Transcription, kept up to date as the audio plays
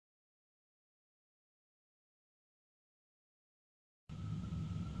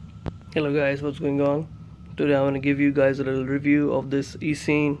Hello guys, what's going on? Today I want to give you guys a little review of this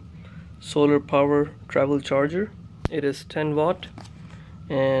Eceen solar power travel charger. It is 10 watt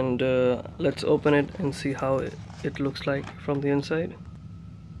and let's open it and see how it looks like from the inside.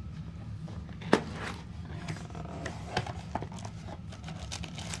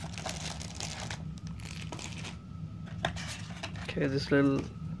 Okay, this little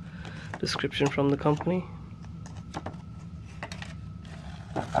description from the company.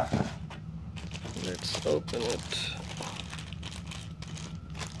 Let's open it.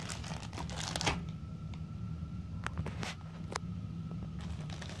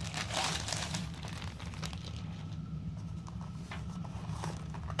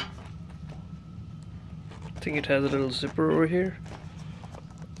 I think it has a little zipper over here,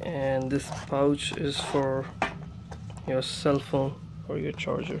 and this pouch is for your cell phone or your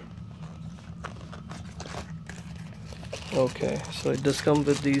charger. Okay, so it does come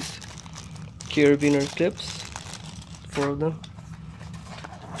with these carabiner clips, 4 of them,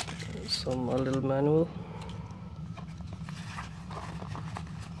 a little manual,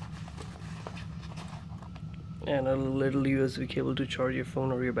 and a little USB cable to charge your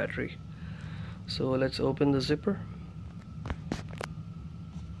phone or your battery. So let's open the zipper.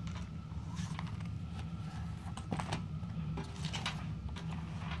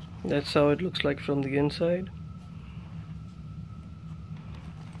 That's how it looks like from the inside.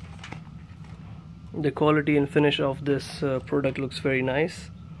 The quality and finish of this product looks very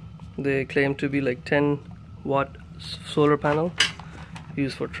nice. They claim to be like 10 watt solar panel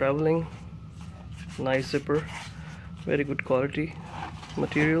used for traveling. Nice zipper, very good quality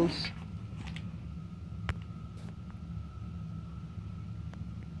materials.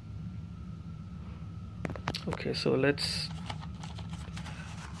 Okay, so let's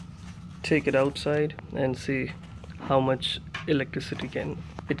take it outside and see how much electricity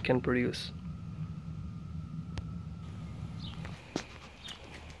it can produce.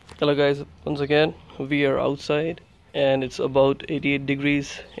 Hello guys, once again we are outside and it's about 88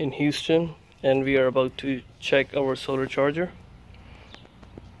 degrees in Houston, and we are about to check our solar charger.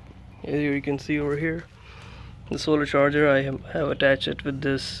 As you can see over here, the solar charger, I have attached it with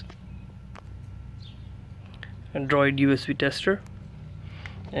this Android USB tester,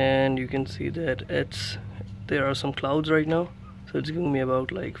 and you can see that there are some clouds right now, so it's giving me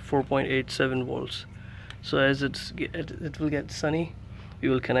about like 4.87 volts. So as it will get sunny, we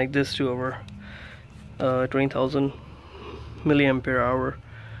will connect this to our 20,000 milliampere hour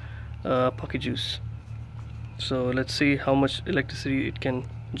pocket juice. So let's see how much electricity it can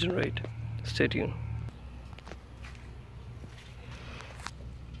generate. Stay tuned.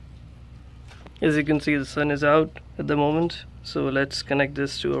 As you can see, the sun is out at the moment, so let's connect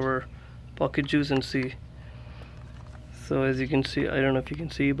this to our pocket juice and see. So as you can see, I don't know if you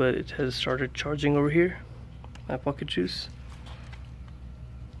can see, but it has started charging over here, my pocket juice,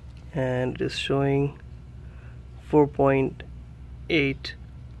 and it is showing 4.8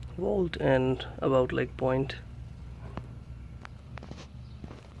 volt and about like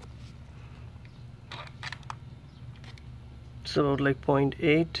it's about like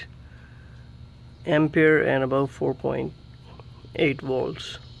 0.8 ampere and about 4.8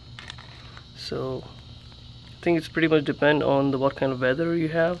 volts. So I think it's pretty much depend on what kind of weather you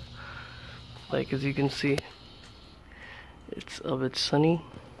have. Like as you can see, it's a bit sunny,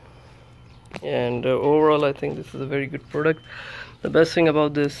 and overall I think this is a very good product. The best thing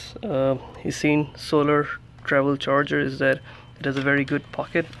about this Eceen solar travel charger is that it has a very good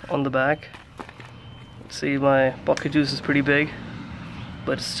pocket on the back. See, my pocket juice is pretty big,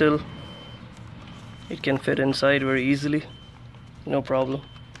 but still it can fit inside very easily, no problem,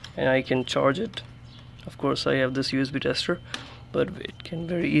 and I can charge it. Of course I have this USB tester, but it can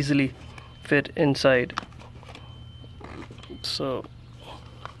very easily fit inside. So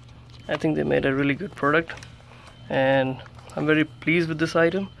I think they made a really good product, and I'm very pleased with this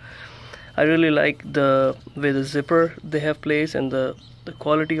item. I really like the way the zipper they have placed, and the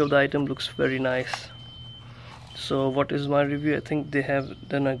quality of the item looks very nice. So what is my review? I think they have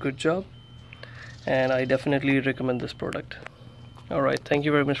done a good job, and I definitely recommend this product. Alright, thank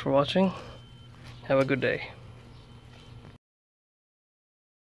you very much for watching. Have a good day.